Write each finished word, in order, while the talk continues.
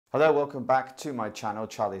Hello, welcome back to my channel,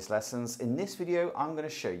 Charlie's Lessons. In this video, I'm going to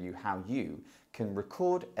show you how you can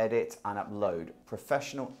record, edit and upload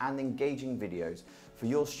professional and engaging videos for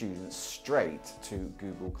your students straight to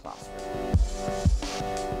Google Classroom.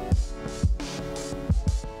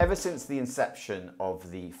 Ever since the inception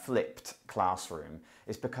of the flipped classroom,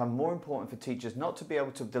 it's become more important for teachers not to be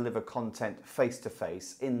able to deliver content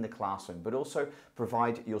face-to-face in the classroom, but also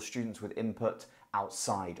provide your students with input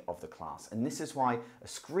outside of the class. And this is why a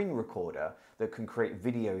screen recorder that can create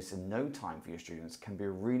videos in no time for your students can be a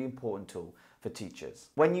really important tool for teachers.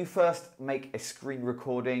 When you first make a screen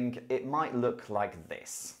recording, it might look like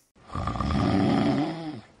this.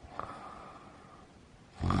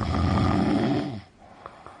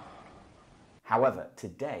 However,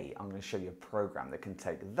 today I'm going to show you a program that can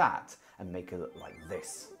take that and make it look like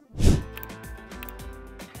this.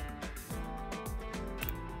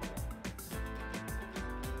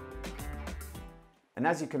 And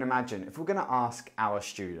as you can imagine, if we're going to ask our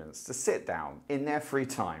students to sit down in their free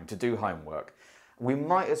time to do homework, we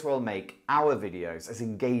might as well make our videos as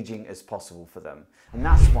engaging as possible for them. And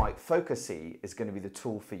that's why FocuSee is going to be the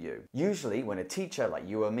tool for you. Usually when a teacher like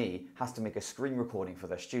you or me has to make a screen recording for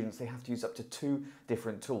their students, they have to use up to two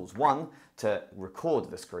different tools. One to record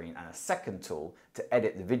the screen and a second tool to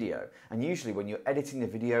edit the video. And usually when you're editing the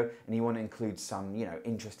video and you want to include some,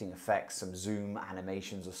 interesting effects, some zoom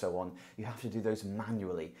animations or so on, you have to do those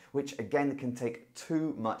manually, which again can take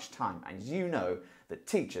too much time. And you know that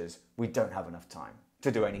teachers, we don't have enough time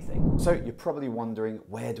to do anything. So you're probably wondering,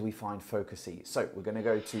 where do we find FocuSee? So we're going to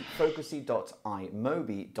go to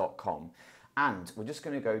focusee.imobi.com and we're just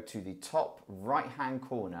going to go to the top right hand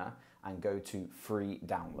corner and go to free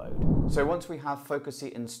download. So once we have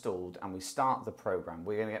FocuSee installed and we start the program,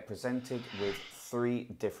 we're going to get presented with three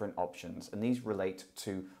different options, and these relate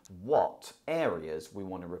to what areas we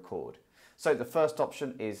want to record. So the first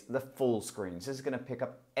option is the full screen. So this is going to pick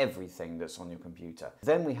up everything that's on your computer.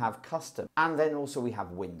 Then we have custom, and then also we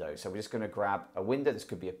have window. So we're just going to grab a window. This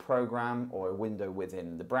could be a program or a window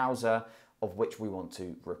within the browser of which we want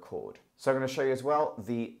to record. So I'm going to show you as well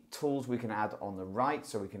the tools we can add on the right.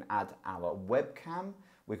 So we can add our webcam.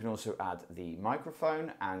 We can also add the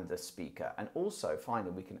microphone and the speaker. And also,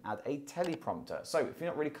 finally, we can add a teleprompter. So if you're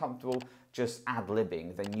not really comfortable just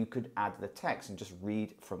ad-libbing, then you could add the text and just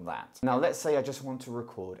read from that. Now, let's say I just want to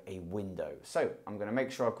record a window. So I'm going to make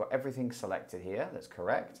sure I've got everything selected here. That's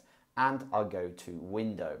correct. And I'll go to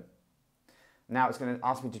window. Now it's going to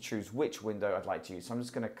ask me to choose which window I'd like to use. So I'm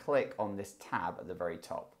just going to click on this tab at the very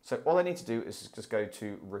top. So all I need to do is just go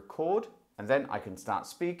to record. And then I can start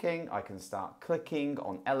speaking, I can start clicking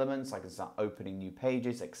on elements, I can start opening new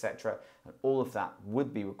pages, etc. And all of that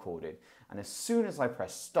would be recorded. And as soon as I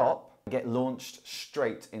press stop, I get launched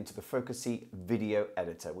straight into the FocuSee video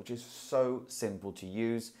editor, which is so simple to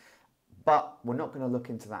use, but we're not going to look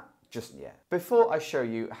into that just yet. Before I show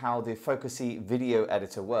you how the FocuSee video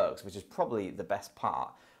editor works, which is probably the best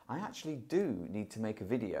part, I actually do need to make a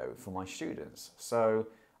video for my students. So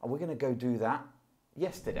are we going to go do that?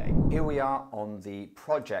 Yesterday. Here we are on the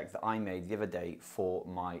project that I made the other day for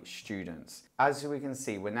my students. As we can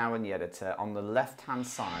see, we're now in the editor. On the left hand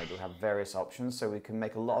side we have various options, so we can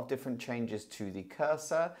make a lot of different changes to the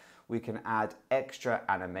cursor. We can add extra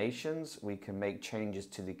animations, we can make changes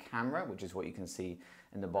to the camera, which is what you can see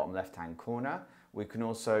in the bottom left hand corner. We can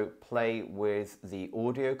also play with the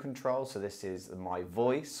audio control, so this is my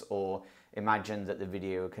voice, or imagine that the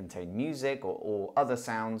video contained music or other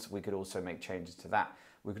sounds. We could also make changes to that.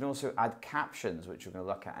 We can also add captions, which we're going to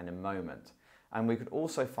look at in a moment. And we could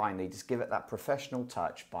also finally just give it that professional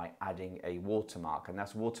touch by adding a watermark. And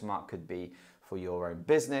that watermark could be for your own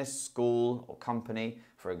business, school or company,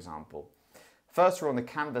 for example. First, we're on the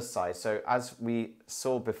canvas side. So as we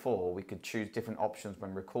saw before, we could choose different options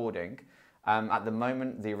when recording. At the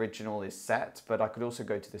moment, the original is set, but I could also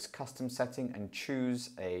go to this custom setting and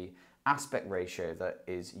choose a aspect ratio that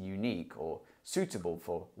is unique or suitable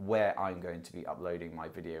for where I'm going to be uploading my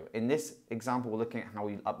video. In this example, we're looking at how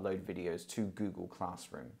we upload videos to Google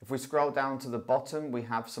Classroom. If we scroll down to the bottom, we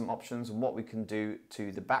have some options on what we can do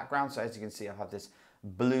to the background. So as you can see, I have this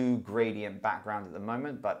blue gradient background at the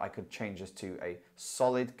moment, but I could change this to a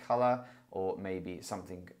solid color or maybe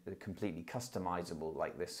something completely customizable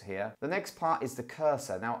like this here. The next part is the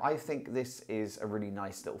cursor. Now, I think this is a really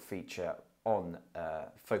nice little feature on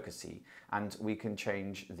FocuSee, and we can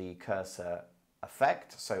change the cursor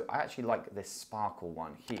effect. So I actually like this sparkle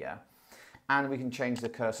one here, and we can change the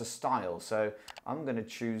cursor style. So I'm going to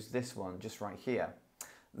choose this one just right here.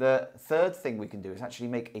 The third thing we can do is actually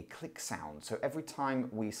make a click sound. So every time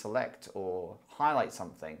we select or highlight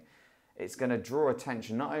something, it's going to draw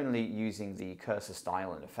attention not only using the cursor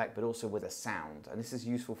style and effect, but also with a sound. And this is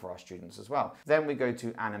useful for our students as well. Then we go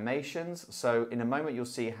to animations. So in a moment, you'll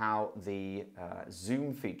see how the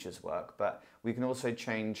zoom features work, but we can also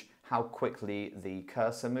change how quickly the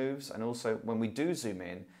cursor moves. And also when we do zoom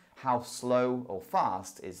in, how slow or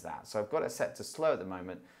fast is that? So I've got it set to slow at the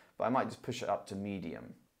moment, but I might just push it up to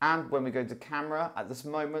medium. And when we go to camera, at this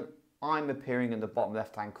moment, I'm appearing in the bottom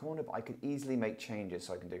left-hand corner, but I could easily make changes.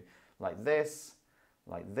 So I can do like this,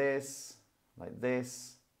 like this, like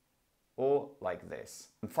this, or like this.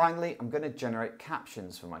 And finally, I'm going to generate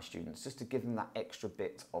captions for my students just to give them that extra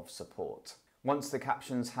bit of support. Once the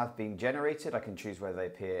captions have been generated, I can choose whether they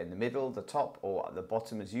appear in the middle, the top, or at the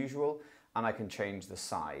bottom as usual, and I can change the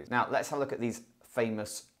size. Now, let's have a look at these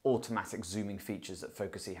famous automatic zooming features that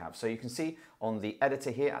FocuSee have. So you can see on the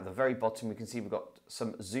editor here at the very bottom, we can see we've got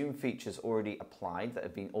some zoom features already applied that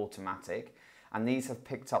have been automatic. And these have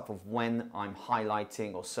picked up of when I'm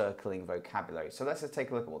highlighting or circling vocabulary. So let's just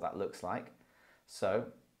take a look at what that looks like. So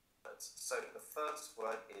the first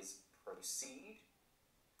word is proceed,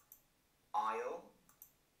 aisle,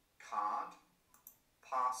 card,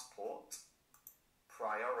 passport,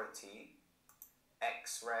 priority,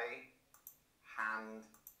 x-ray, hand,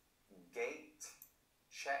 gate,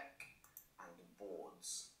 check, and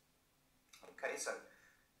boards. Okay, so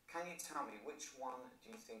can you tell me which one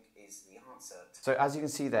do you think is the answer? So as you can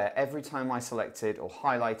see there, every time I selected or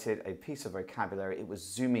highlighted a piece of vocabulary, it was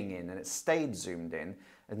zooming in, and it stayed zoomed in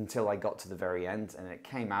until I got to the very end, and it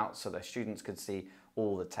came out so the students could see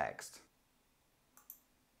all the text.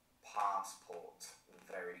 Passport,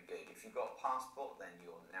 very good. If you've got passport, then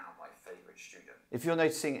you're now my favorite student. If you're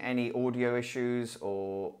noticing any audio issues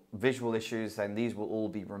or visual issues, then these will all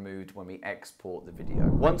be removed when we export the video.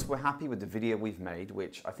 Once we're happy with the video we've made,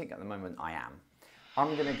 which I think at the moment I am,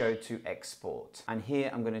 I'm going to go to export. And here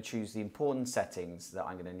I'm going to choose the important settings that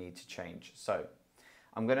I'm going to need to change. So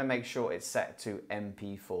I'm going to make sure it's set to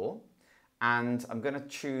MP4. And I'm going to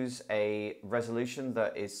choose a resolution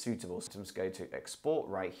that is suitable. So I'm just going to export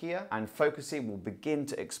right here, and FocuSee will begin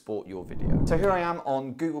to export your video. So here I am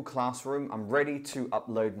on Google Classroom. I'm ready to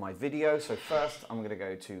upload my video. So first I'm going to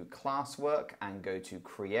go to classwork and go to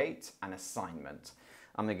create an assignment.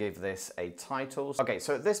 I'm going to give this a title. Okay,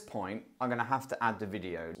 so at this point, I'm going to have to add the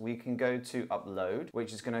video. We can go to upload,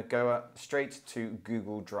 which is going to go straight to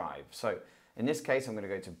Google Drive. So in this case, I'm going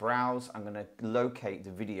to go to browse. I'm going to locate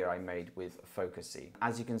the video I made with FocuSee.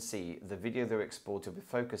 As you can see, the video that we exported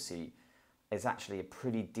with FocuSee is actually a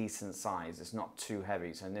pretty decent size. It's not too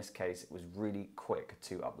heavy. So in this case, it was really quick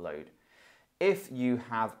to upload. If you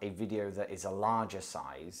have a video that is a larger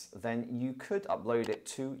size, then you could upload it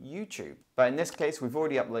to YouTube. But in this case, we've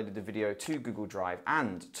already uploaded the video to Google Drive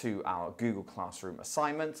and to our Google Classroom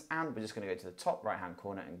assignment. And we're just going to go to the top right-hand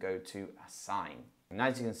corner and go to Assign. And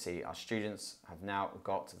as you can see, our students have now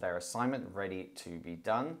got their assignment ready to be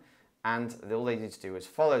done. And all they need to do is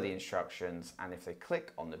follow the instructions. And if they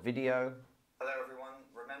click on the video, hello everyone,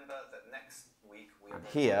 remember that next week we and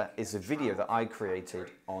here is a video that I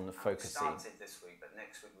created on the FocuSee. Started this week, but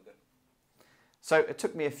next week we're going. So it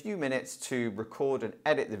took me a few minutes to record and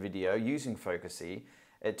edit the video using FocuSee.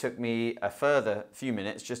 It took me a further few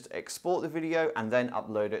minutes just to export the video and then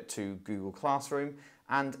upload it to Google Classroom.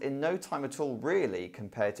 And in no time at all, really,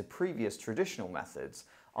 compared to previous traditional methods,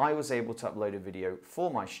 I was able to upload a video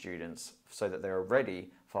for my students so that they are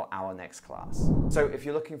ready for our next class. So if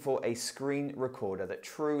you're looking for a screen recorder that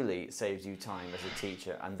truly saves you time as a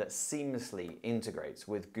teacher and that seamlessly integrates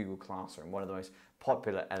with Google Classroom, one of the most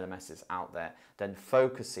popular LMSs out there, then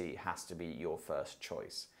FocuSee has to be your first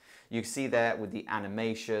choice. You see there with the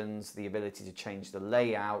animations, the ability to change the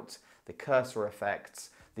layout, the cursor effects,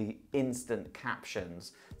 the instant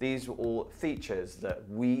captions. These are all features that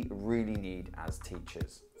we really need as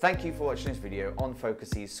teachers. Thank you for watching this video on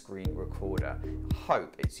FocuSee's screen recorder.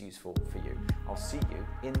 Hope it's useful for you. I'll see you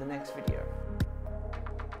in the next video.